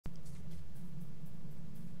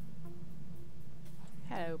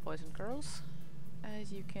Hello boys and girls.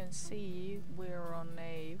 As you can see, we're on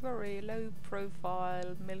a very low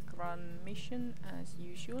profile milk run mission as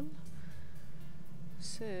usual.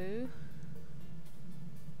 So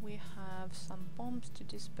we have some bombs to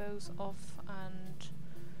dispose of and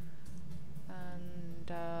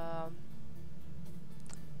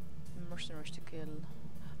mercenaries to kill.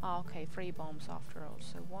 Okay, 3 bombs after all.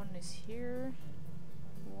 So one is here,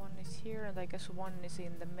 and I guess one is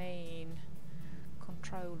in the main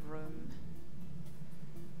control room.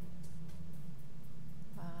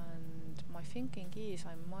 And my thinking is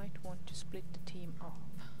I might want to split the team up.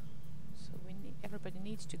 So everybody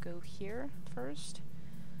needs to go here first,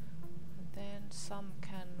 and then some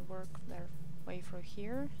can work their way through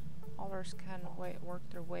here, others can work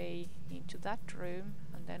their way into that room,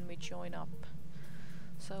 and then we join up.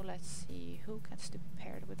 So let's see who gets to be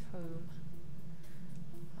paired with whom.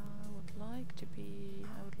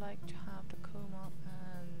 I would like to have Tacoma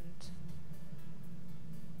and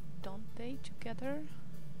Dante together.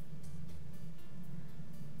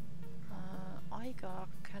 Igar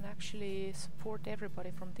can actually support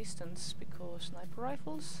everybody from distance because sniper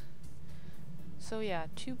rifles. So yeah,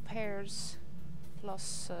 2 pairs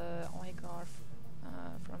plus Igar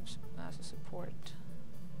as a support.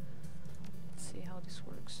 Let's see how this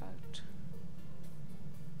works out.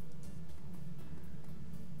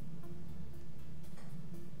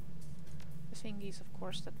 The thing is, of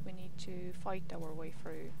course, that we need to fight our way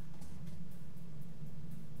through.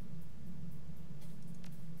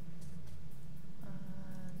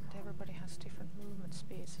 And everybody has different movement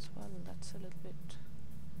speeds as well. That's a little bit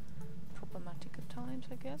problematic at times,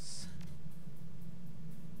 I guess.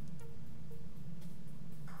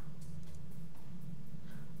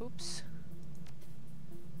 Oops.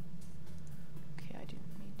 Okay, I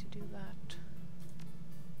didn't mean to do that.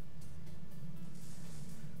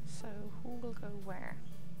 So, who will go where?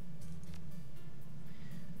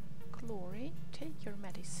 Glory, take your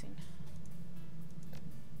medicine.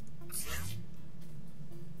 And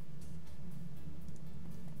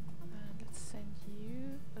let's send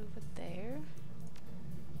you over there.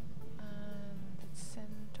 And let's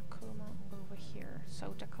send Tacoma over here.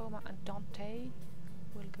 So Tacoma and Dante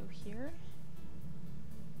will go here.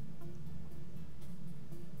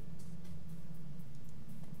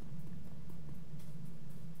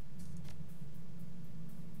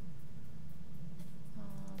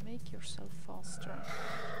 Make yourself faster.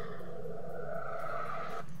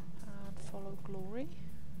 And follow Glory.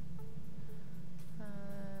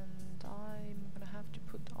 And I'm gonna have to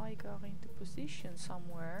put Igar into position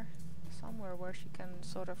somewhere where she can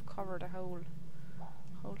sort of cover the whole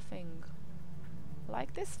thing.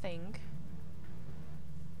 Like this thing.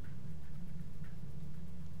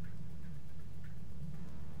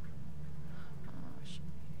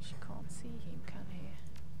 She can't see him, can he?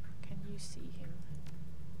 Can you see him?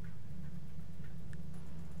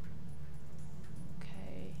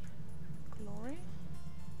 Okay, Glory.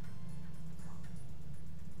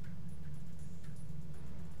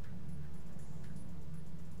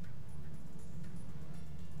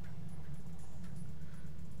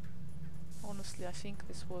 Honestly, I think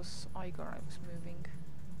this was Igar I was moving.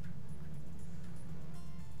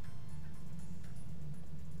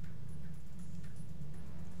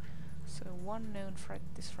 So one known threat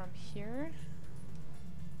is from here.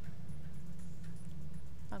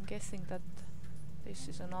 I'm guessing that this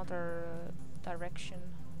is another direction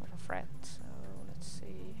of a threat, so let's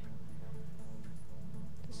see.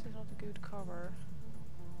 This is not a good cover.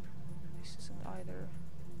 This isn't either.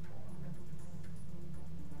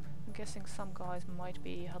 I'm guessing some guys might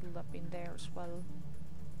be huddled up in there as well.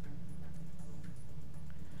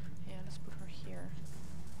 Yeah, let's put her here.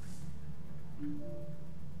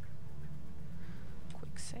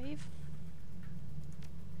 Quick save.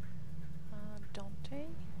 Dante.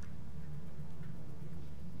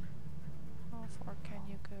 How far can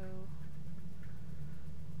you go?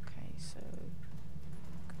 Okay, so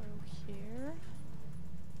go here.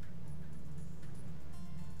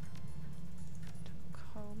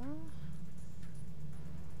 Tacoma.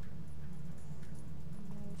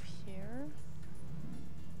 Move here.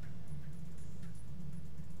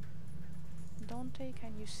 Dante,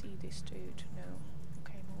 can you see this dude? No.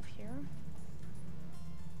 Okay, move here.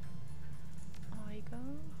 Go.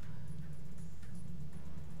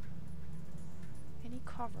 Any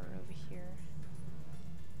cover over here?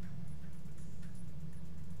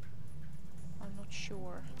 I'm not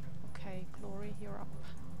sure. Okay, Glory, you're up.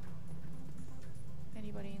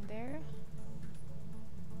 Anybody in there?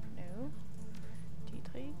 No.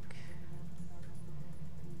 Dietrich.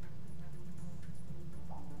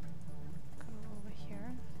 Go over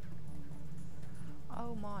here. Oh,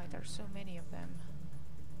 my, there's so many of them.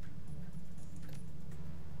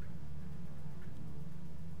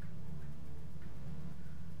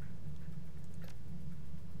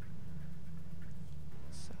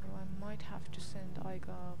 So I might have to send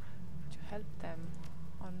Igor to help them,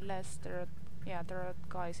 unless there are, yeah, there are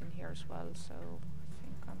guys in here as well, so I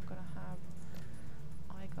think I'm gonna have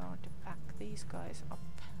Igor to back these guys up.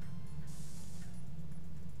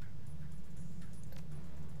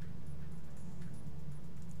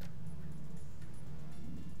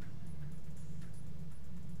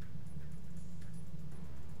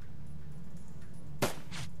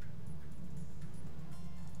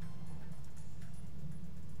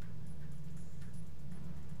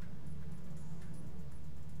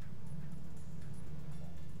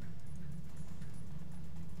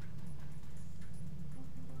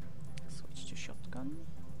 Switch to shotgun.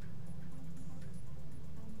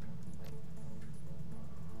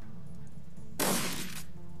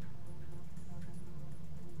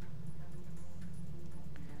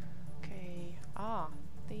 Okay,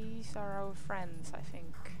 these are our friends, I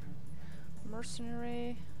think.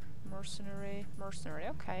 Mercenary, mercenary, mercenary.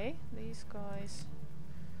 Okay, these guys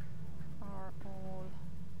are all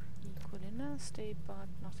equally nasty, but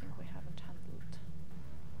nothing we haven't handled.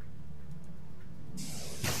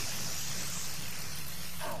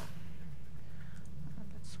 And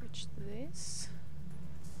let's switch to this.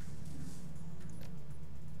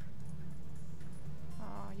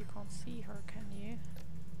 You can't see her, can you?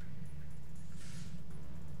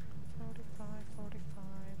 45, 45.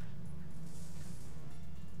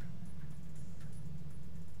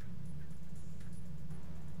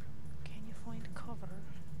 Can you find cover?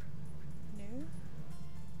 No?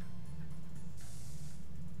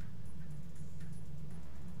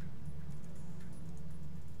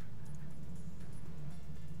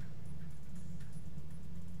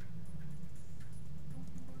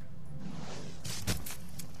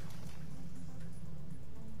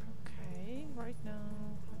 Okay, right now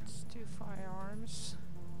let's do firearms.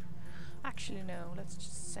 Actually no, let's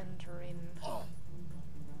just send her in.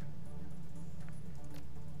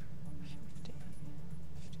 50,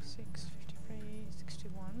 56, 53,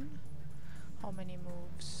 61. How many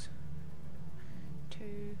moves?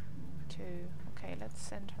 2, 2. Okay, let's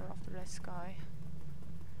send her after this guy.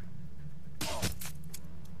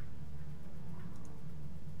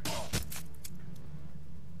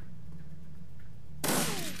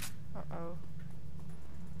 Uh-oh.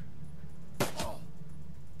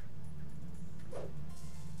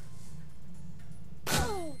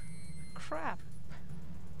 Crap.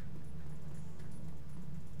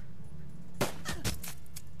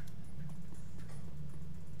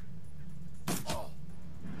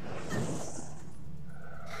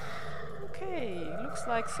 Okay, looks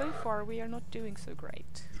like so far we are not doing so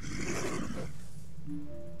great.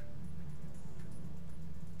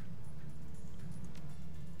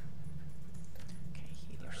 Okay,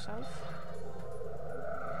 heal yourself.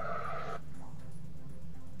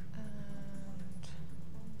 And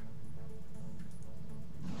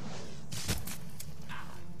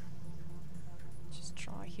just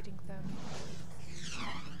try hitting them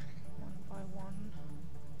one by one.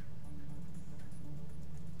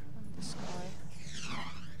 And this guy.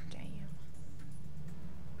 Damn.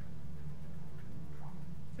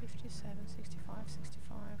 57, 65,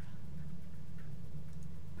 65.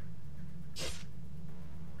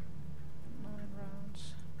 9 rounds.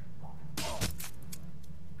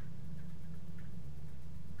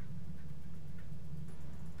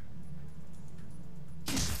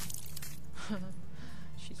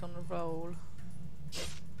 She's on a roll.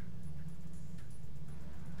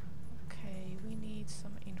 Okay, we need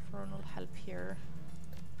some infernal help here.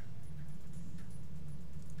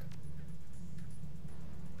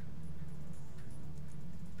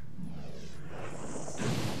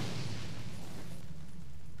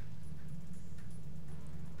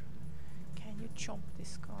 Can you chomp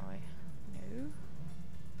this guy? No.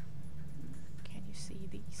 Can you see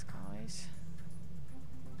these guys?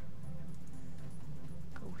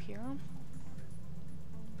 Go here.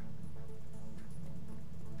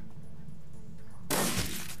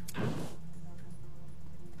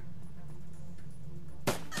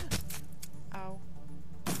 Ow.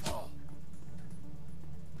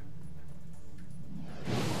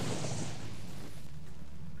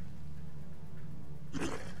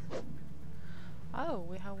 Oh,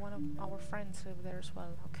 we have one of our friends over there as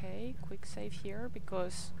well. Okay, quick save here,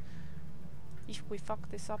 because if we fuck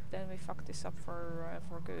this up, then we fuck this up for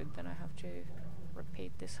good. Then I have to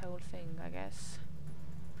repeat this whole thing, I guess.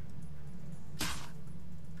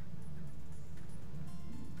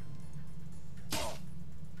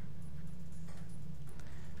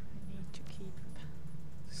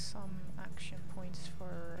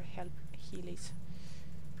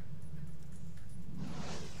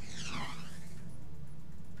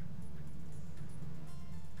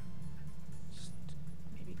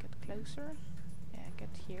 closer. Yeah, get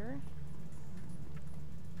here.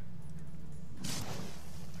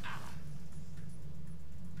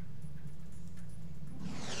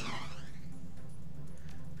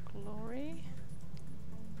 Glory.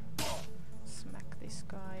 Smack this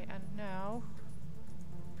guy, and now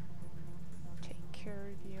take care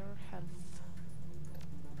of your health.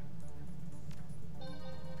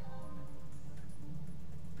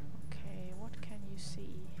 Okay, what can you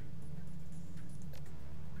see?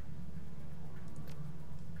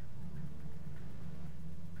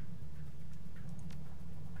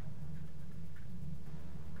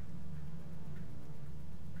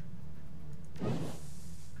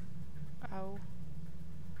 Oh.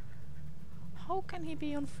 How can he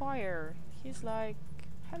be on fire? He's like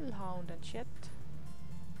hellhound and shit.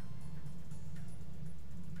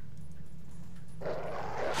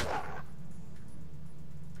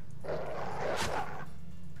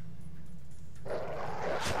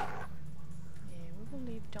 Yeah, we will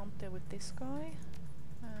leave Dante with this guy.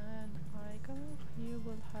 And Igo, you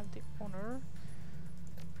will have the honor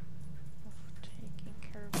of taking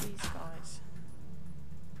care of these guys.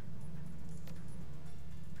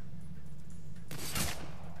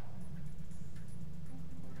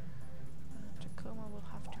 Tacoma will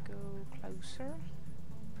have to go closer.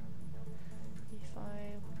 If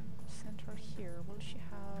I send her here, will she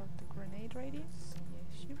have the grenade radius?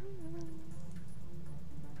 Yes, she will.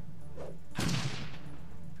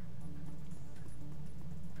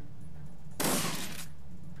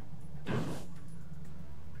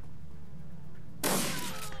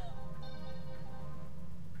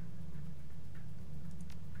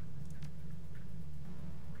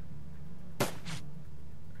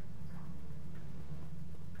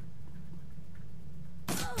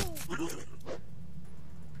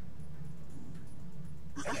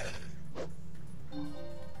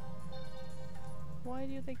 Why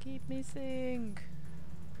do they keep missing?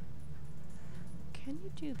 Can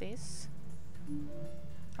you do this?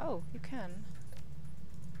 Oh, you can.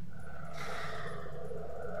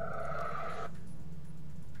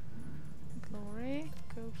 Glory,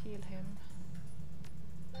 go heal him.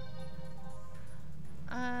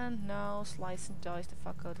 And now slice and dice the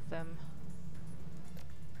fuck out of them.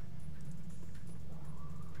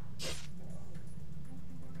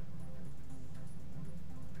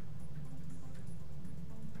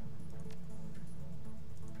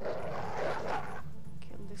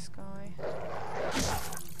 Guy.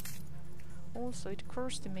 Also, it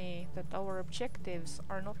occurs to me that our objectives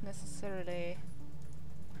are not necessarily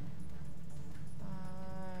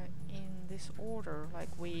in this order. Like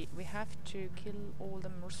we have to kill all the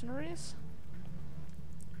mercenaries.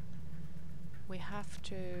 We have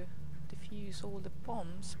to defuse all the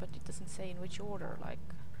bombs, but it doesn't say in which order. Like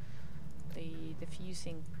the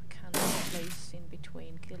defusing can take place in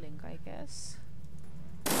between killing, I guess.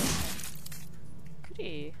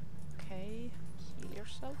 Goody. Okay, heal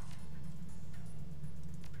yourself.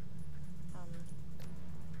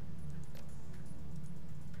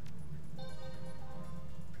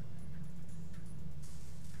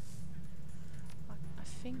 I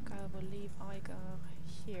think I will leave Iga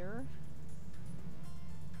here.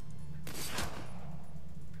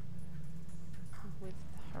 With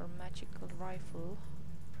her magical rifle,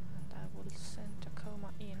 and I will send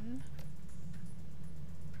Tacoma in.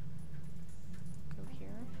 Go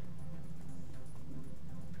here.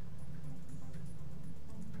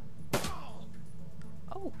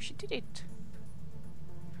 Oh, she did it!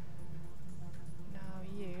 Now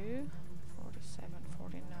you, 47,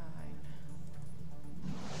 49.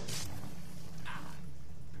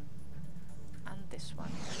 And this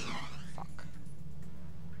one. Fuck.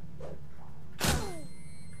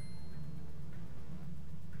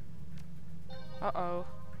 Uh-oh.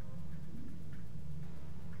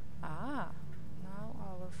 Ah, now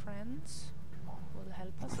our friends will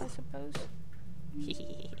help us, I suppose.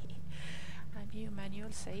 A new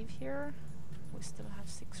manual save here. We still have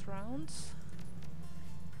 6 rounds.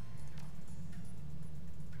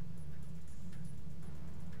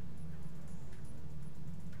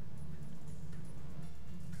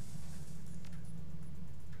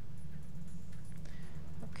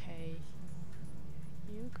 Okay,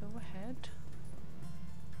 you go ahead.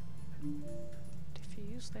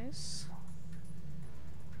 Diffuse this.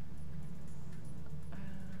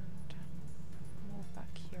 And move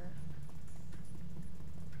back here.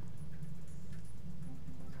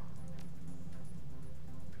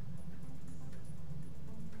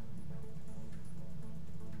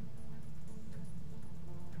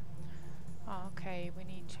 Okay, we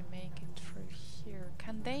need to make it through here.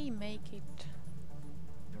 Can they make it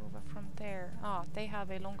over from there. Ah, they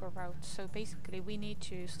have a longer route, so basically we need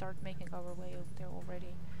to start making our way over there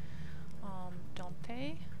already.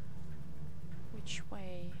 Dante, which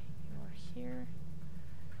way? You are here.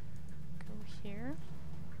 Go here.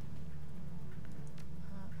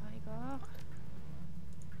 Igar,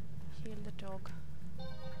 heal the dog.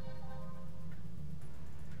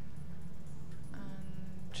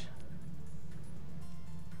 And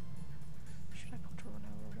should I put her on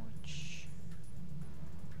Overwatch?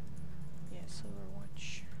 Yes,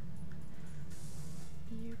 Overwatch.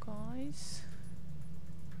 You guys.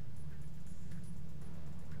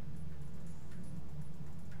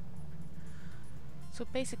 So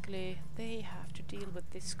basically, they have to deal with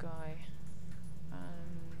this guy,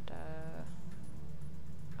 and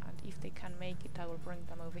if they can make it, I will bring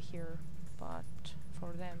them over here. But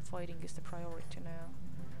for them, fighting is the priority now.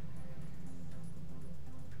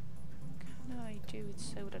 Can I do it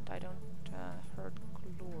so that I don't hurt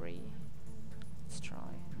Glory? Let's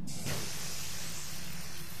try.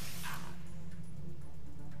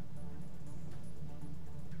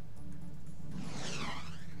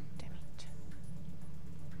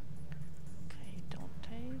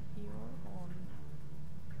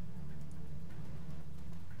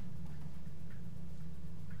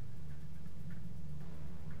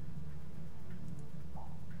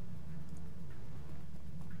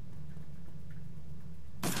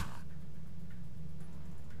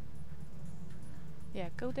 Yeah,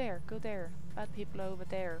 go there, go there. Bad people over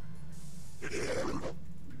there. Okay,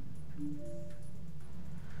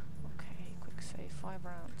 quick save, 5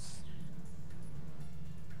 rounds.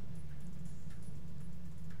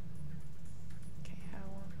 Okay, I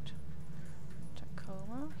want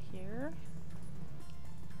Tacoma here.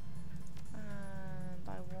 And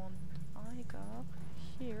I want Igar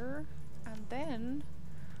here. And then...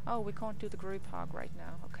 oh, we can't do the group hug right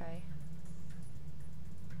now, okay.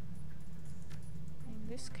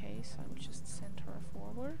 In this case, I will just send her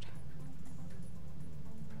forward.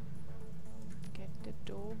 Get the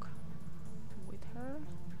dog with her.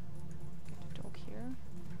 Get the dog here.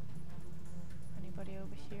 Anybody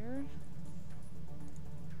over here?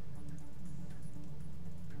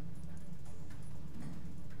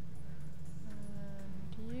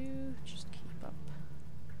 And you just keep up.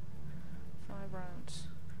 5 rounds.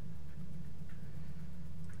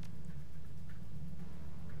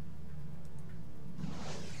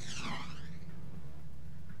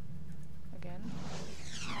 Again.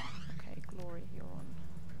 Okay, Glory, you're on.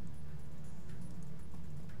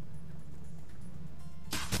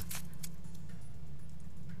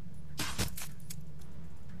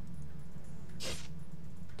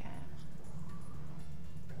 Damn.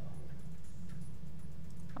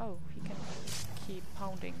 Oh, he can keep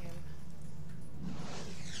pounding him.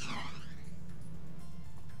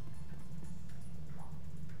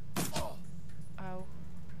 Oh.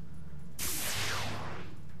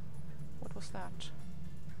 What was that?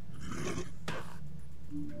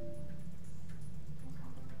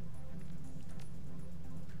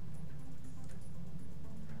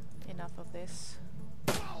 Enough of this.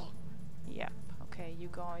 Yep. Okay, you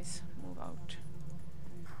guys, move out.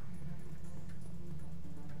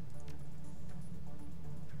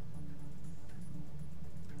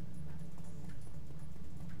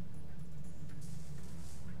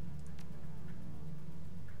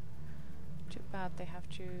 Too bad they have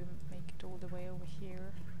to make it all the way over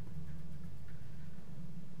here.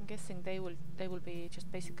 I'm guessing they will be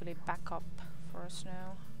just basically backup for us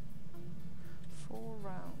now. 4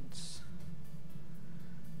 rounds.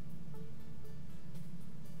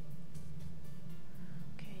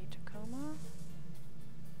 Okay, Tacoma.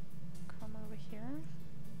 Come over here.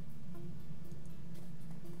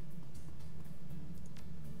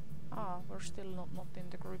 Ah, we're still not in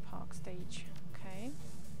the group hug stage. Okay.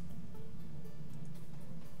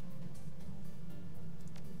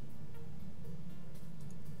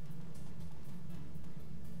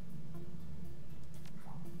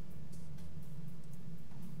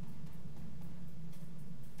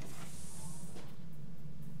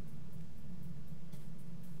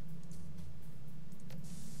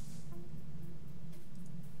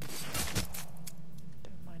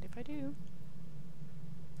 Don't mind if I do.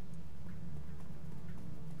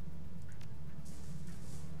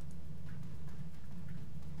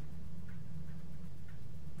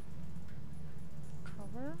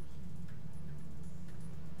 Cover.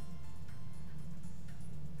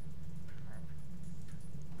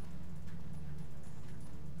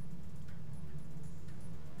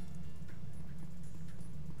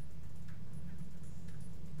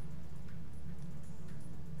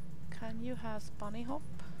 Can you have bunny hop?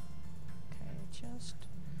 Okay, just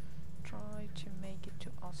try to make it to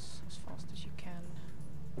us as fast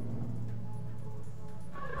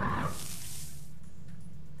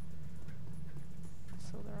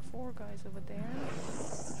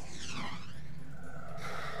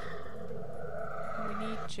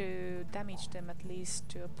damage them at least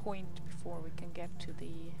to a point before we can get to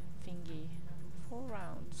the thingy. 4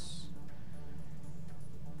 rounds.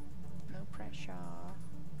 No pressure.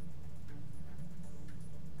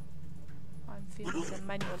 I'm feeling the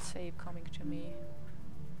manual save coming to me.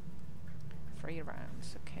 3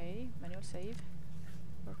 rounds, okay. Manual save.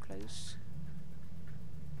 We're close.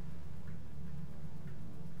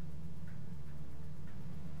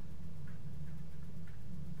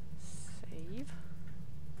 Save.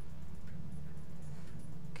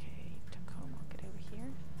 Okay, Tacoma, get over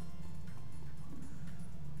here.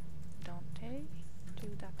 Dante, do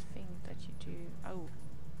that thing that you do. Oh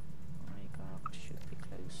my god, should be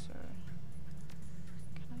closer.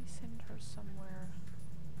 Can I send her somewhere?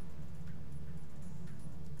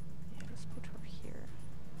 Yeah, let's put her here.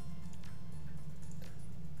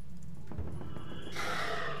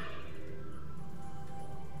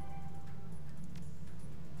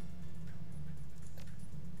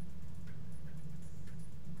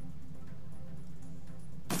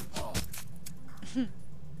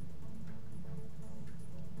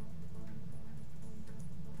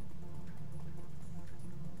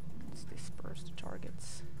 Let's disperse the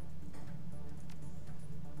targets.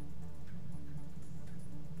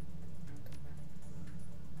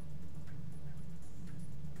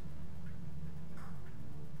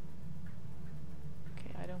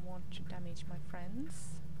 Okay, I don't want to damage my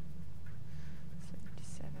friends.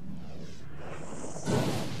 77.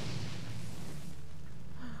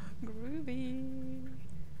 Groovy!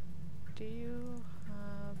 Do you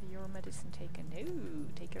have your medicine taken? No!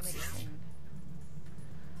 Take your medicine.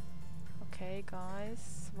 Okay,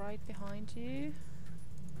 guys, right behind you.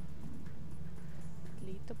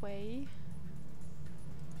 Lead the way.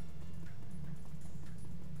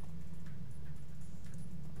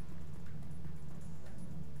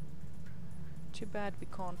 Too bad we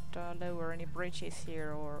can't lower any bridges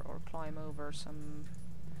here or climb over some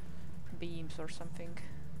beams or something.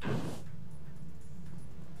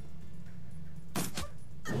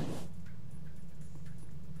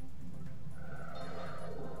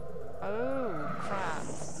 Oh, crap.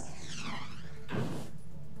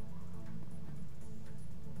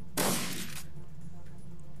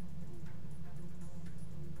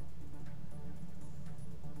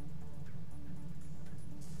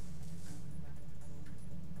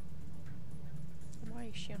 Why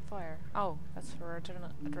is she on fire? Oh, that's for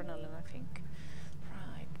adrenaline, I think.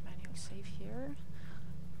 Right, manual save here.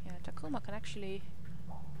 Yeah, Takuma can actually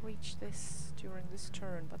reach this during this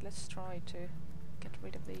turn, but let's try to get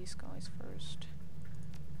rid of these guys first.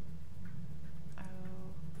 Oh,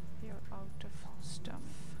 you're out of stuff.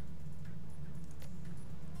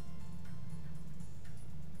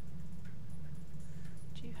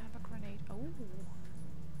 Do you have a grenade? Oh!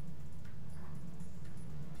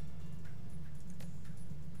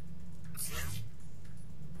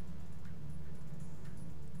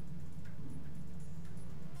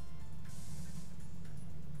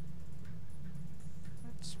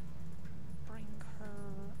 Let's bring her...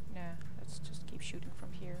 Nah, let's just keep shooting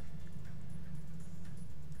from here.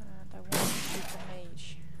 And I want to shoot the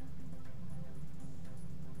mage.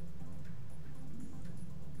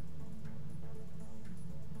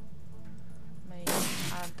 Mage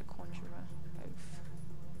and the conjurer, both.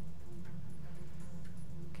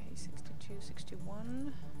 Okay, 62,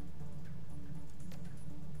 61.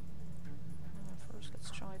 First,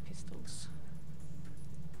 let's try pistols.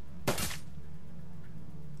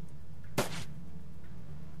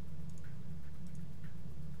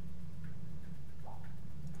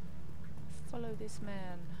 Follow this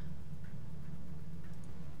man.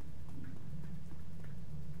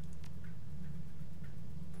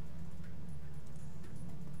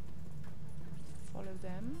 Follow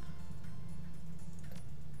them.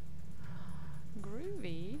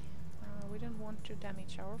 Groovy. We don't want to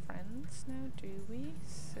damage our friends now, do we?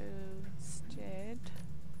 So instead,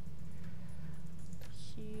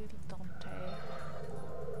 heal Dante.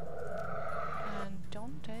 And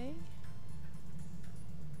Dante,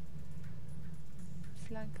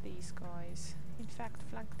 flank these guys. In fact,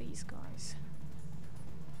 flank these guys.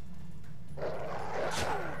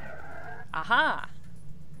 Aha!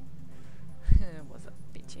 What's up,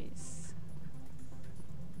 bitches?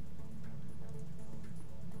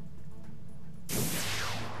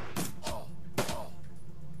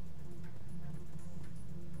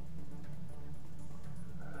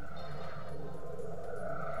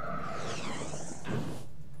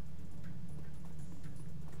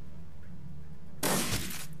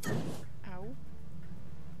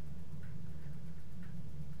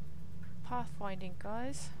 Pathfinding,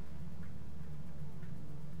 guys.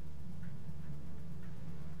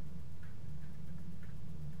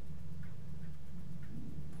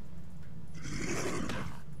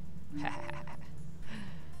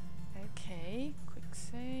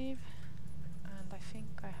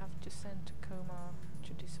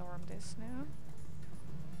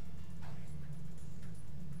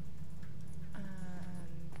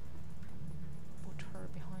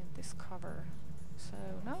 nice cover. So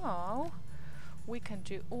now we can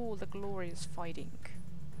do all the glorious fighting.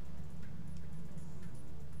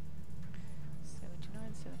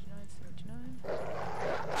 79, 79, 79.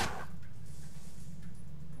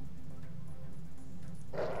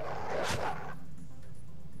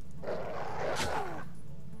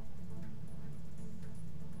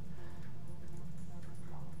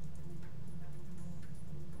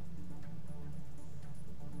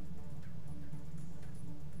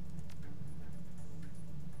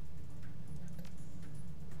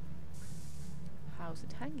 How's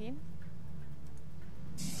it hanging?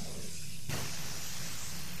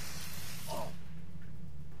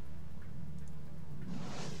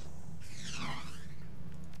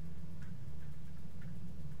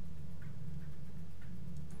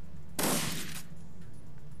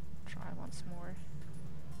 Try once more.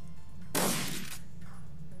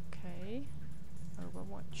 Okay.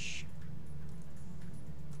 Overwatch.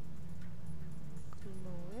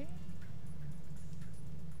 Glory.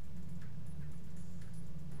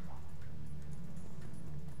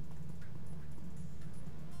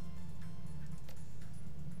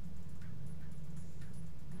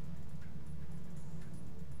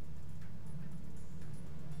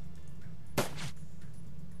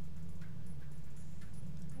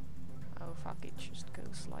 Oh fuck it, just go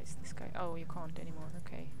slice this guy. Oh, you can't anymore,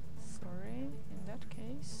 okay. Sorry, in that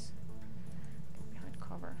case. Get behind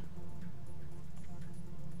cover.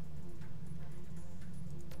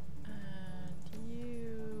 And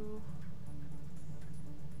you...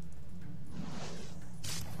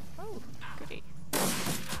 Oh, goody.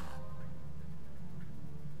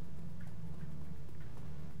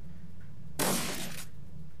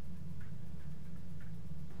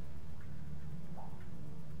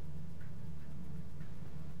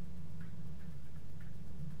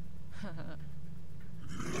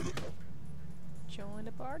 Join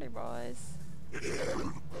the party, boys. Okay,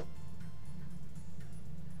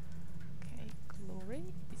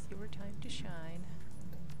 Glory, it's your time to shine.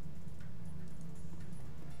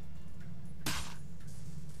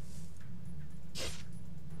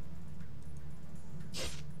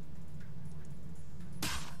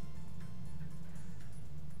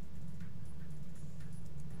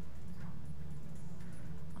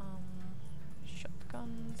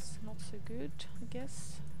 Shotguns, not so good, I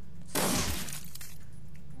guess.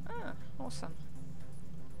 Ah, awesome.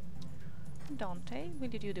 Dante, will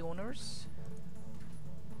you do the honors?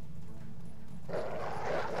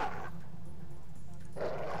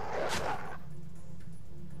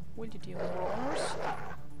 Will you do more honors?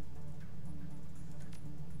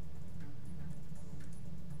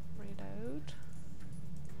 Reload.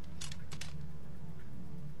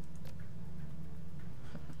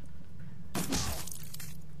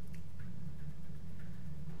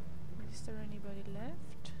 Is there anybody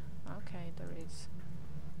left? Okay, there is.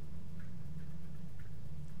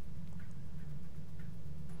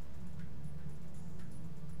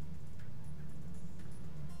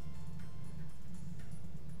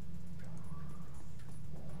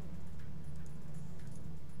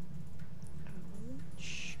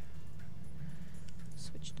 Ouch.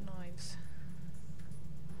 Switch the knives.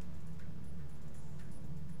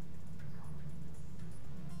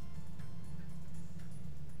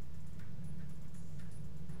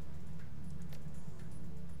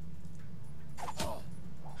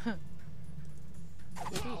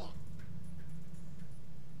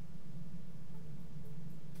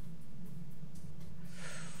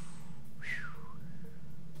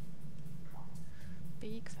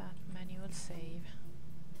 Big fat manual save.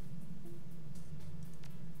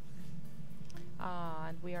 Ah,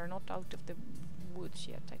 and we are not out of the woods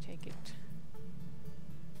yet, I take it.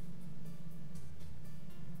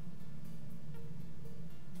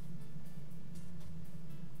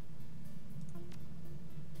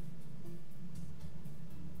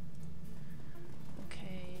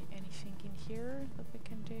 Okay, anything in here that we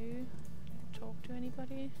can do? Talk to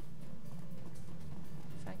anybody?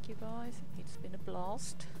 Thank you guys, it's been a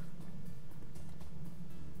blast.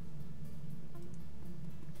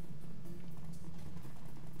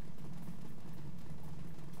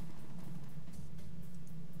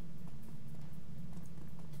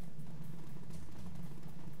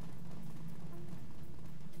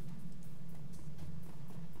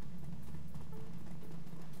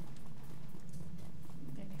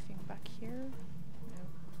 Anything back here? No.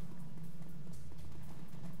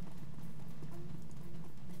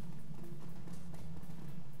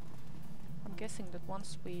 I'm guessing that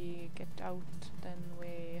once we get out, then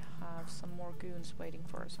we have some more goons waiting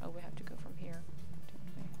for us. Oh, we have to go from here,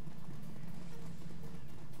 don't we?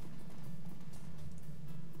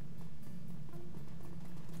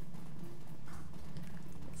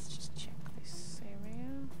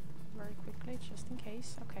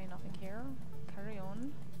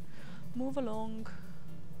 long.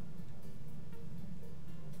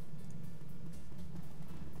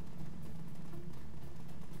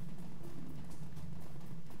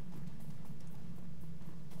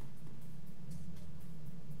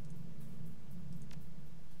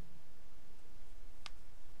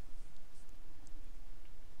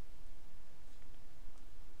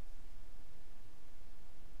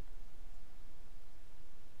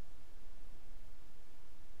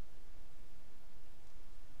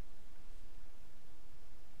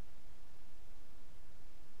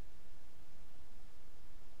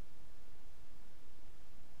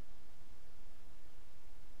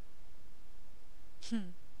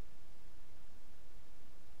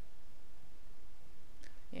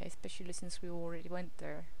 Yeah, especially since we already went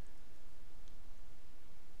there.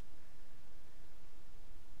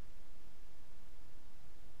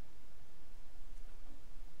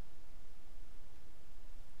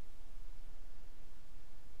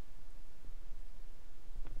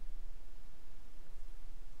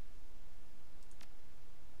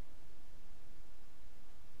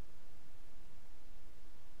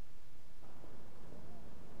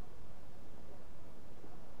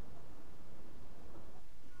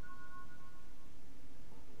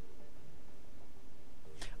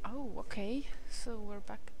 Oh, okay, so we're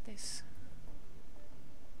back at this.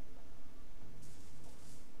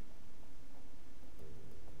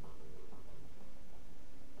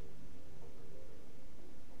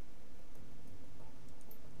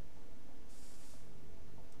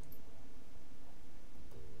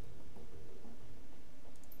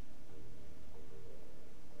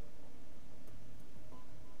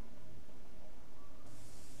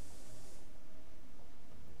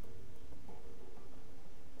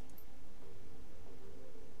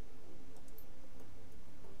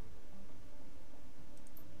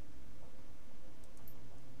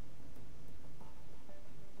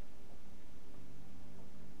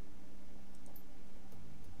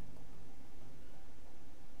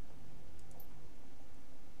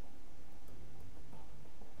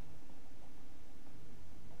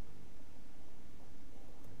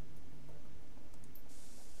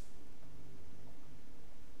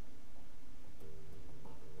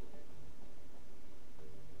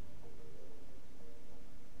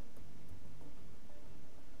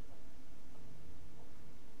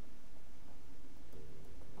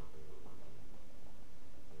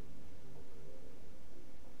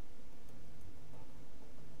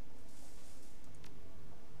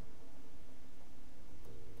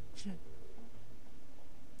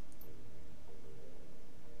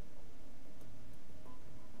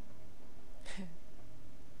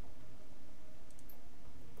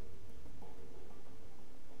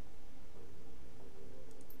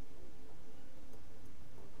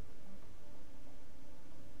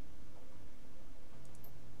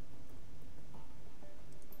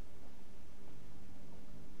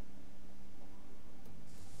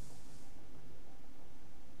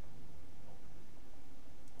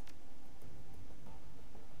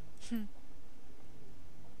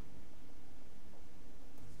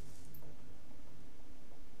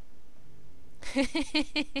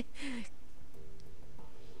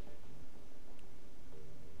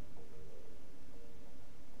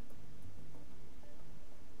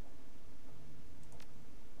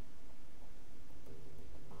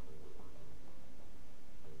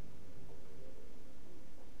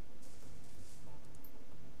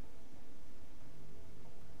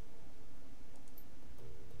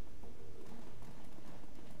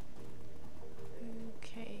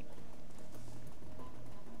 Okay.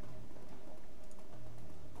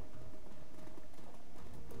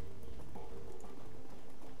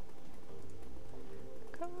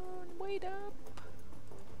 Come on, wait up.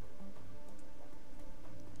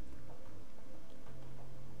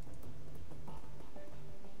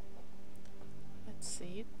 Let's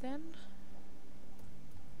see it then.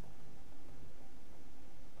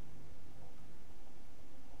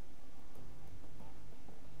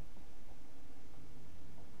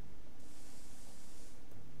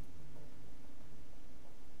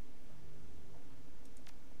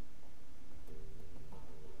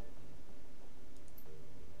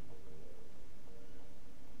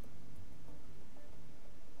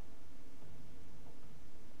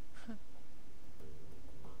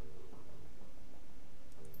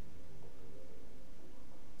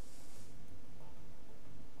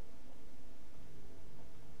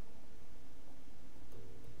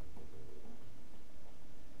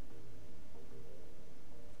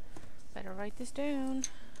 Better write this down.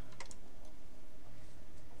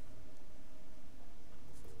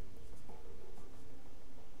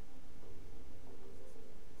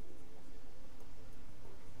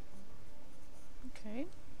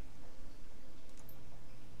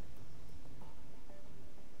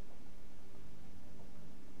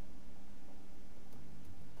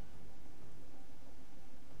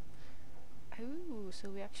 so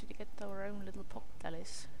we actually get our own little pop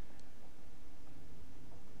tallies.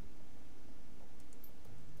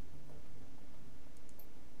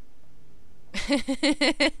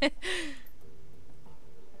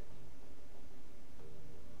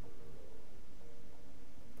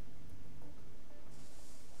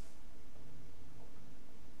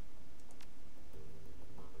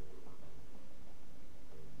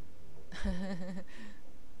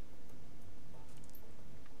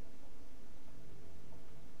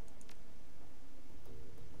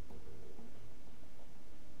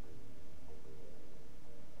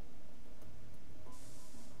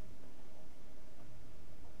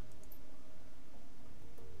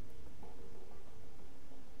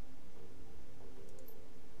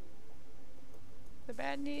 The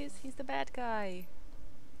bad news, he's the bad guy.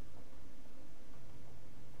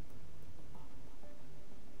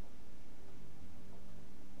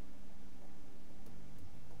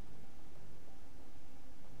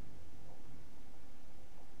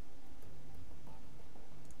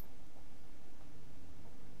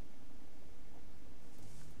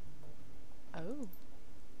 Oh.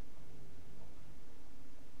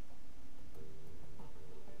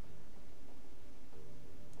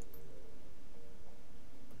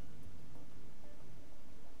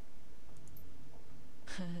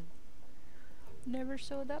 Never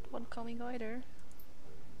saw that one coming either.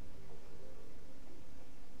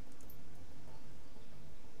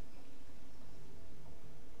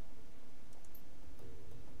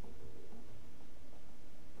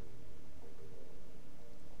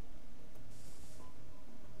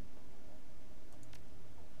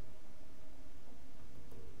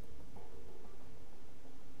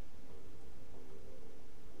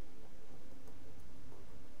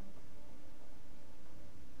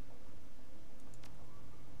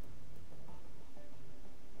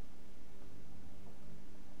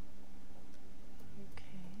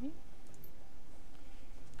 Okay.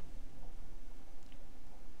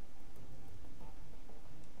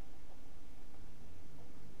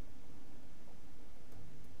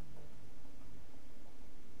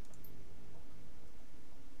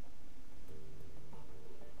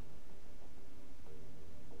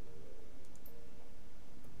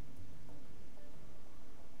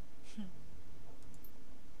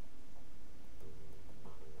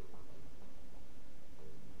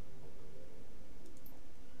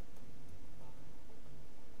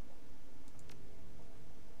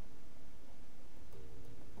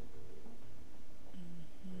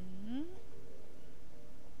 Mhm.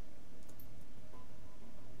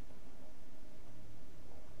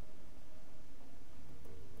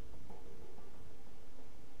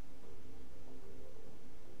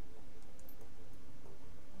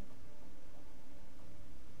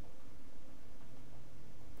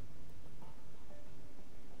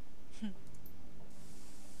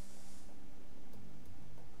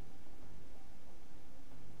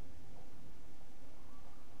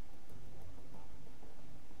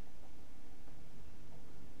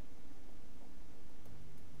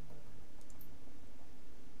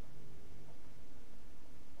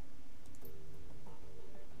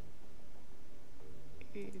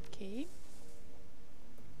 Okay.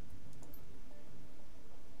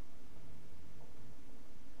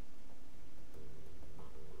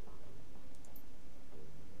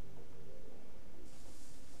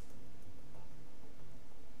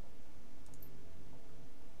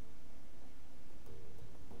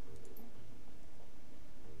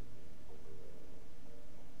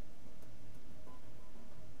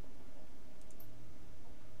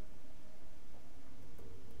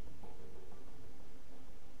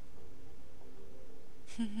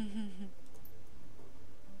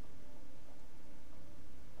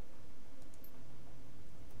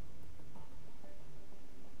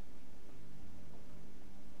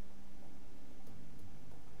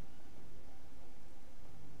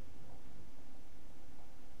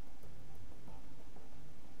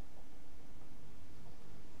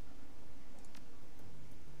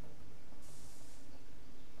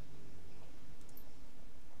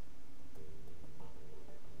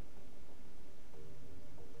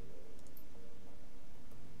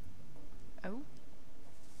 Oh.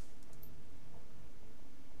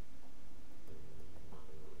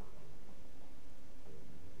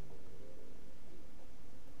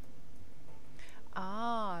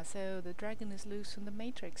 Ah, so the dragon is loose in the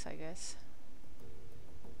matrix, I guess.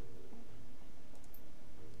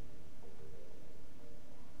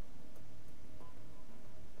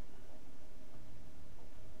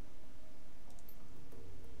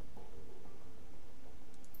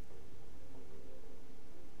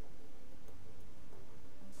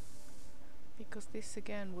 because this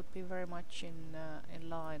again would be very much in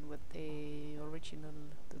line with the original,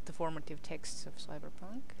 the formative texts of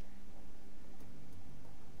Cyberpunk.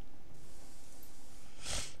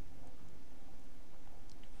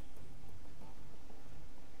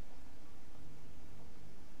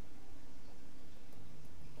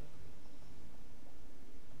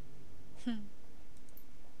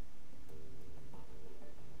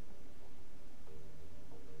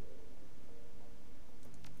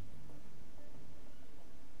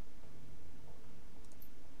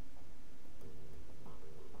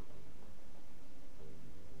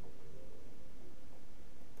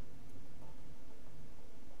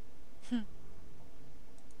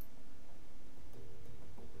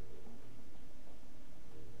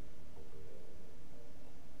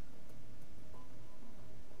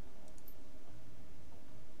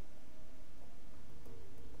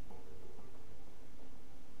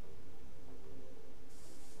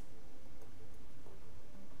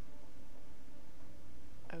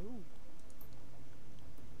 Oh.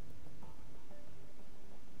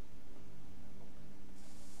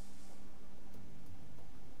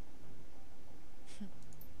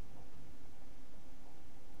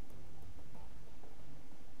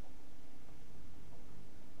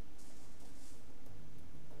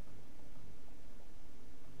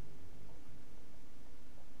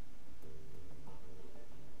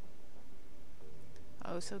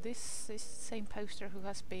 Oh, so this is the same poster who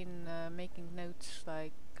has been making notes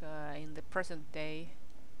like in the present day.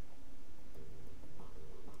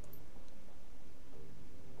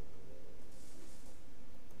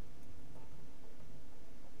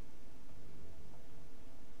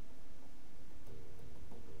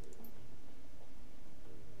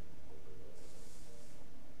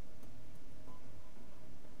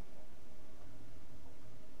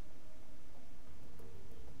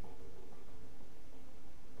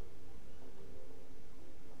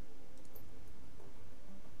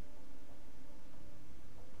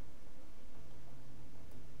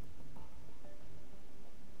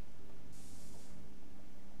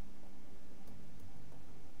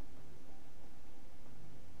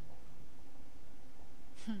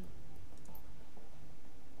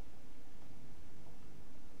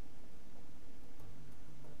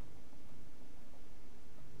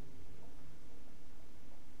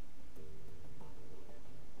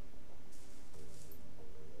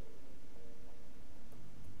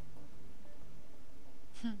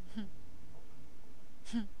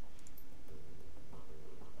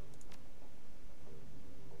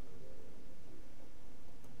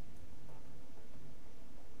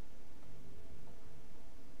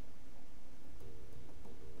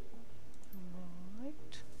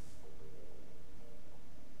 Right.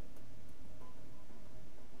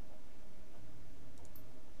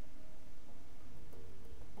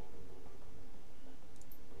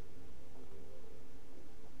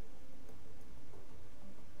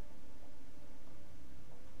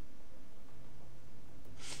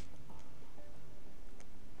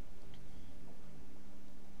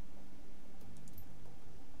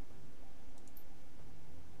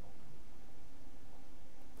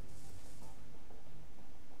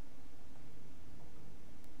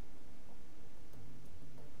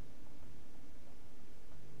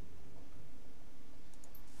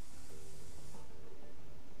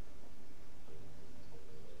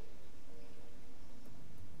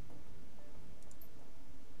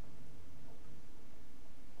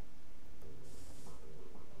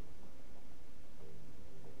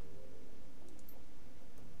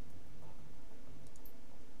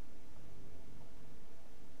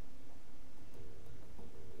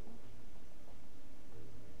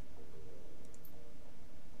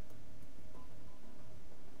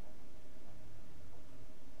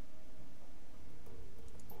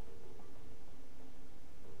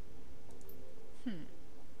 Hmm.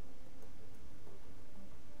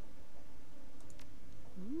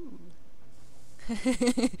 Ooh.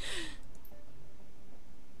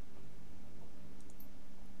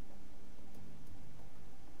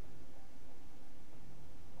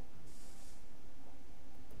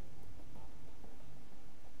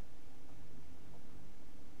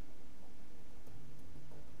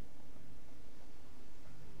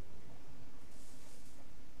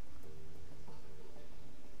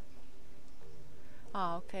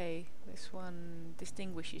 Ah, okay. This one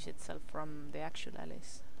distinguishes itself from the actual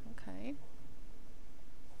Alice. Okay.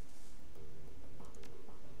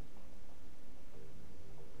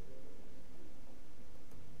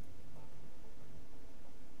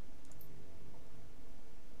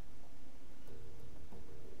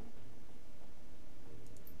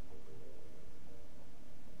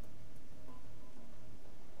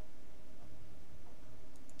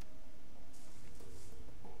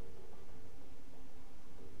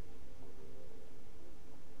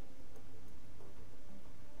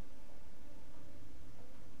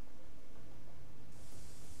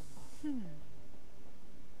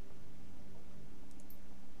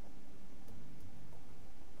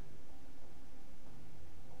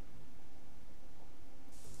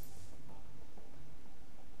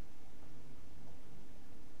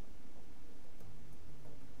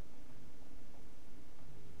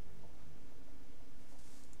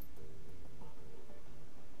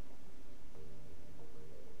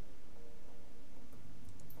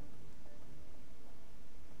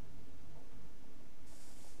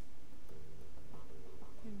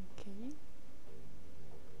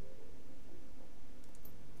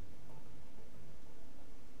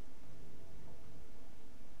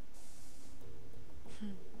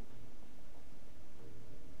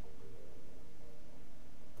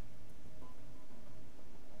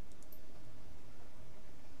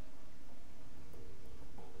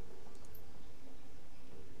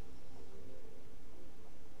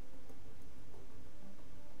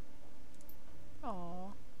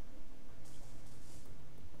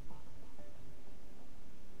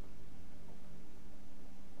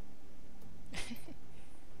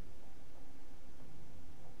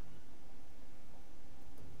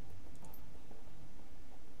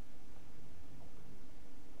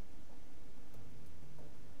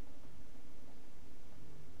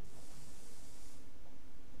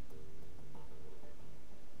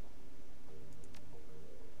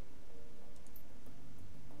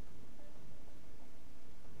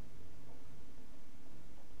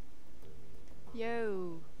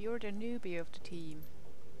 Yo, you're the newbie of the team.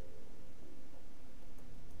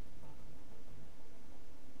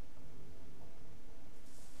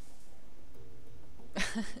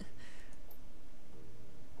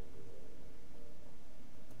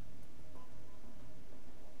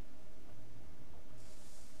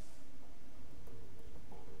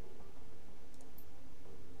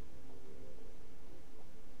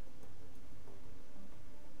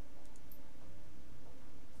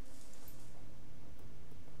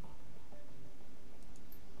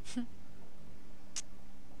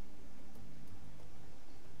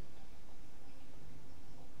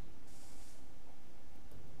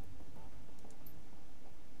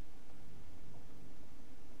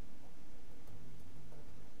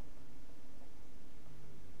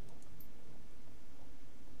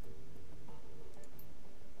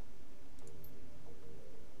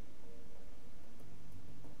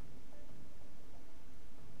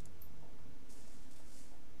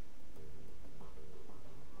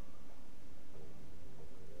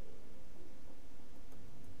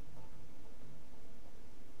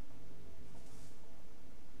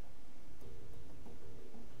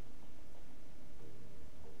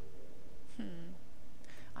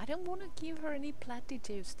 I don't want to give her any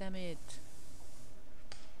platitudes, damn it.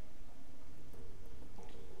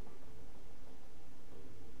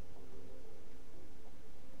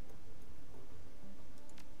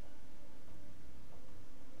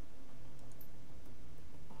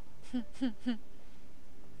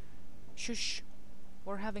 Shush.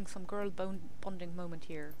 We're having some girl bonding moment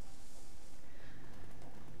here.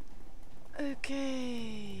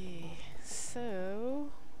 Okay,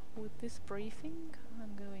 so with this briefing,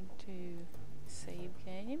 I'm going to save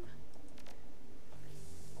game.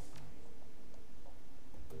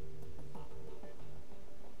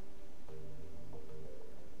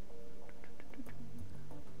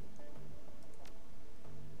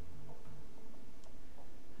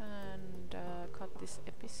 And cut this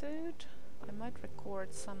episode. I might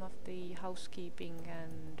record some of the housekeeping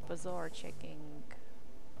and bazaar checking.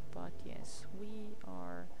 But yes, we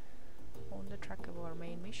are on the track of our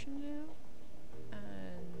main mission now,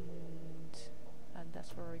 and that's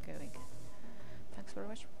where we're going. Thanks very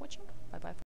much for watching. Bye bye.